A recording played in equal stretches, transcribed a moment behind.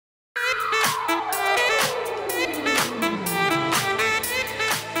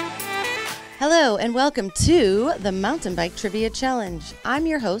Hello and welcome to the Mountain Bike Trivia Challenge. I'm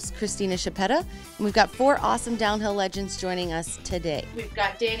your host, Christina Chapetta, and we've got four awesome downhill legends joining us today. We've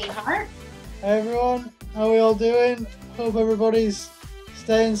got Danny Hart. Hey everyone, how are we all doing? Hope everybody's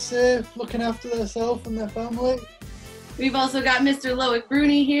staying safe, looking after themselves and their family. We've also got Mr. Loic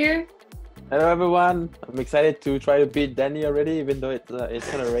Bruni here. Hello everyone, I'm excited to try to beat Danny already, even though it's not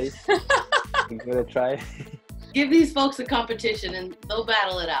a race. I'm gonna try. Give these folks a competition and they'll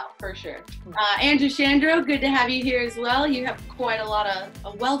battle it out for sure. Andrew Shandro, good to have you here as well. You have quite a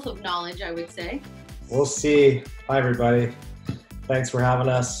wealth of knowledge, I would say. We'll see. Hi everybody. Thanks for having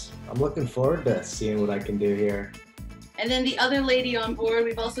us. I'm looking forward to seeing what I can do here. And then the other lady on board,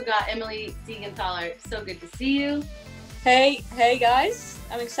 we've also got Emilie Siegenthaler. So good to see you. Hey guys.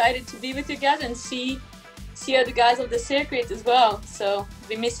 I'm excited to be with you guys and see other guys of the circuit as well. So I'll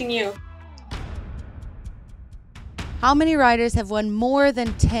be missing you. How many riders have won more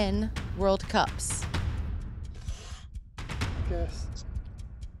than 10 World Cups? Guess.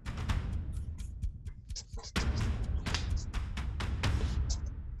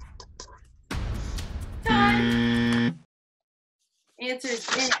 Time. Answers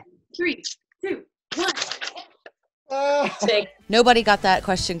in 3, 2, 1. Nobody got that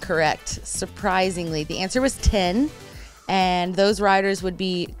question correct, surprisingly. The answer was 10, and those riders would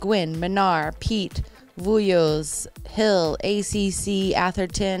be Gwyn, Menard, Pete, Vouilloz, Hill, ACC,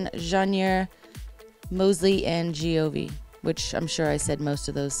 Atherton, Janier, Mosley, and Giovi, which I'm sure I said most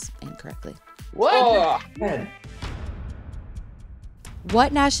of those incorrectly. What?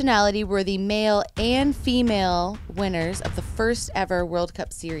 What nationality were the male and female winners of the first ever World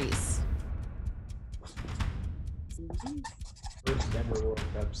Cup series? First ever World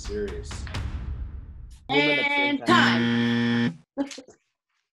Cup series. And time.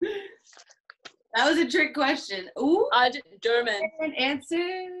 That was a trick question. Ooh. German. And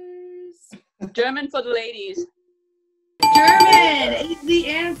answers. German for the ladies. German is the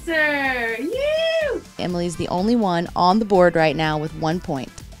answer. You. Emily's the only one on the board right now with 1 point.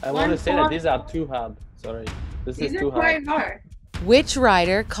 I want to say that these are too hard. Sorry. This These is are too quite hard. hard. Which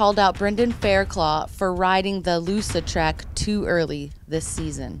rider called out Brendan Fairclough for riding the Lusa track too early this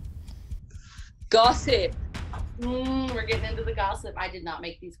season? Gossip. We're getting into the gossip. I did not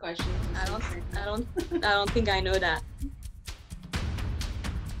make these questions. I don't think I know that.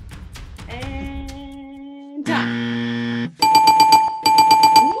 And time.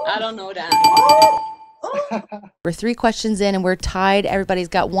 I don't know that. We're 3 questions in and we're tied. Everybody's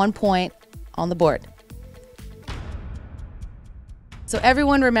got 1 point on the board. So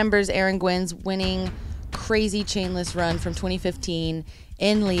everyone remembers Aaron Gwyn's winning crazy chainless run from 2015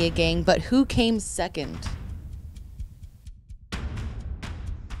 in Leogang, but who came second?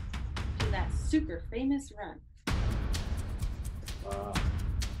 That super famous run.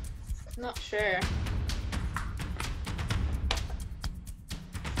 Not sure.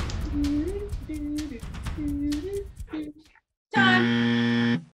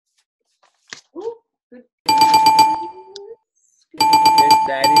 Time. Ooh, good. Yes,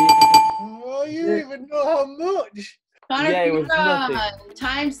 Daddy. Oh, you don't even know how much. Connor, Yeah, it was nothing.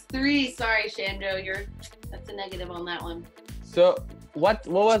 times 3. Sorry, Shandro. That's a negative on that one. So, what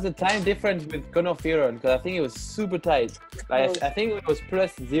was the time difference with Conor Fearon? Because I think it was super tight. I think it was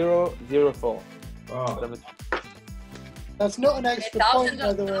plus 0.04. Oh, That's not an extra point,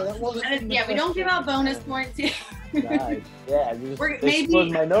 by the way. That wasn't. in the Yeah, we don't give out question. bonus points here. Nice. Yeah, this Maybe-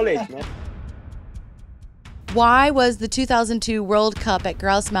 was my knowledge, man. Why was the 2002 World Cup at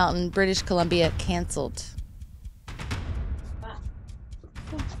Grouse Mountain, British Columbia, canceled? I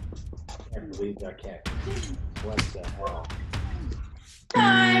can't believe I can't. What the hell? I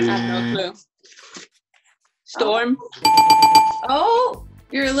Time. have no clue. Storm. Oh,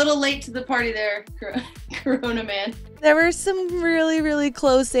 you're a little late to the party there, Corona man. There were some really, really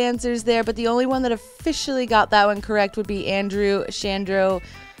close answers there, but the only one that officially got that one correct would be Andrew Shandro.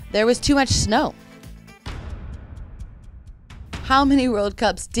 There was too much snow. How many World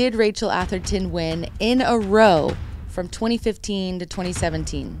Cups did Rachel Atherton win in a row from 2015 to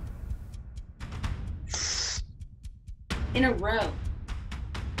 2017? In a row.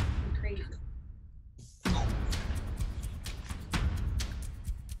 Crazy.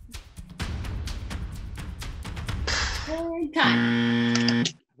 And time. I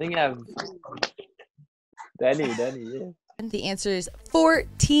think I have Danny, yeah. And the answer is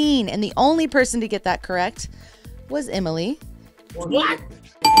 14, and the only person to get that correct was Emily. What?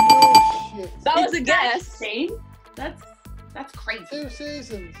 No shit. That was a Is that guess. insane? That's crazy. 2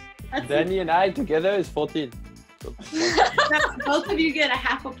 seasons. That's Danny and I together is 14. So, both of you get a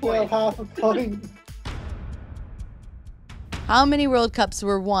half a Well, point. half a point. How many World Cups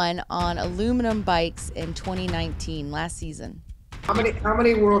were won on aluminum bikes in 2019, last season? How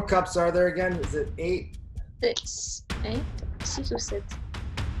many World Cups are there again? Is it 8? 6, 8, 6 or 7.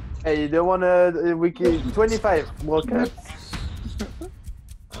 Hey, you don't want to wiki 25 World Cups.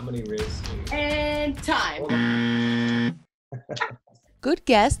 How many races? And time. Good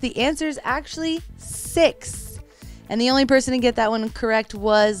guess. The answer is actually 6. And the only person to get that one correct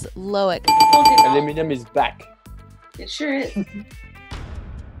was Loic. Aluminum is back. It sure is.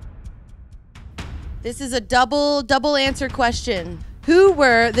 This is a double answer question. Who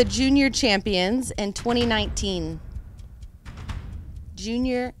were the junior champions in 2019?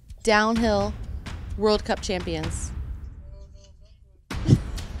 Junior downhill World Cup champions.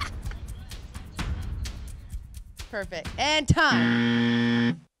 Perfect. And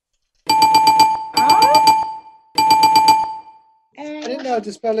time. I didn't know how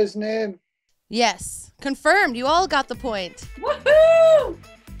to spell his name. Yes. Confirmed. You all got the point. Woohoo!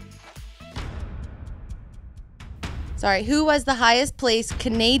 Sorry. Who was the highest placed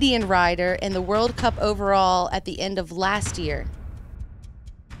Canadian rider in the World Cup overall at the end of last year?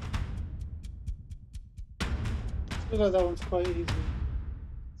 I feel like that one's quite easy.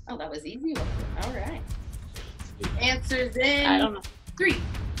 Oh, that was easy. All right. Answers in I don't know. 3,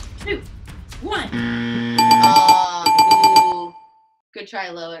 2, 1. Ooh. Good try,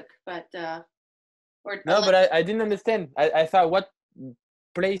 Loic, but No, but I didn't understand. I thought what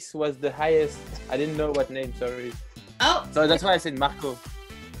place was the highest. I didn't know what name, sorry. Oh, So that's why I said Marco.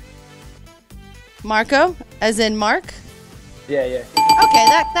 Marco, as in Mark? Yeah, yeah. Okay,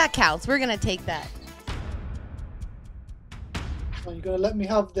 that counts. We're going to take that. Oh, you gotta let me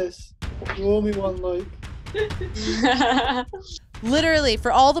have this. You owe me one, like. Literally,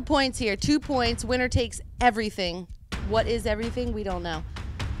 for all the points here, 2 points. Winner takes everything. What is everything? We don't know.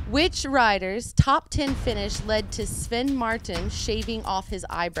 Which rider's top 10 finish led to Sven Martin shaving off his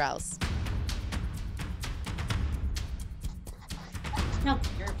eyebrows? no,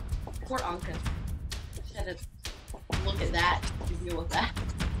 you're poor Anka. She had to look at that to deal with that.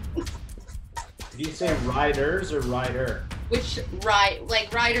 Did you say riders or rider? Which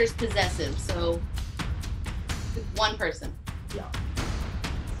rider's possessive, so one person. Yeah.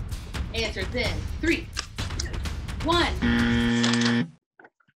 Answers in 3, 2, 1.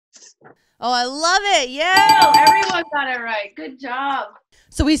 Oh, I love it. Yeah. Oh, everyone got it right. Good job.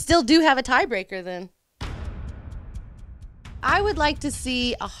 So we still do have a tiebreaker then. I would like to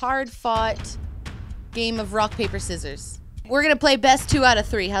see a hard-fought game of rock, paper, scissors. We're going to play best 2 out of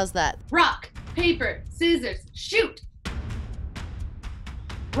 3. How's that? Rock, paper, scissors, shoot.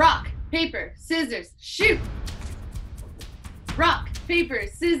 Rock, paper, scissors, shoot. Rock, paper,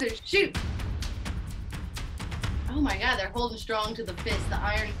 scissors, shoot. Oh my God, they're holding strong to the fist, the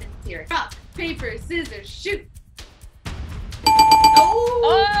iron fist here. Rock, paper, scissors, shoot.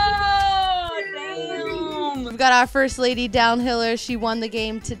 Oh, damn. We've got our first lady downhiller. She won the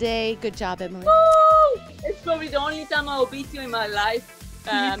game today. Good job, Emily. Woo! It's probably the only time I'll beat you in my life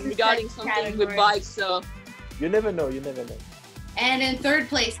regarding something with bikes. So You never know, you never know. And in third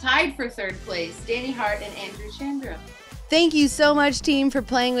place, tied for third place, Danny Hart and Andrew Shandro. Thank you so much, team, for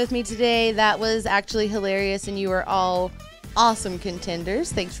playing with me today. That was actually hilarious, and you were all awesome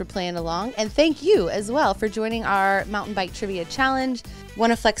contenders. Thanks for playing along. And thank you as well for joining our mountain bike trivia challenge.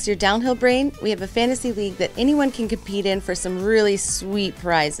 Want to flex your downhill brain? We have a fantasy league that anyone can compete in for some really sweet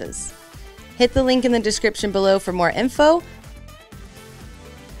prizes. Hit the link in the description below for more info.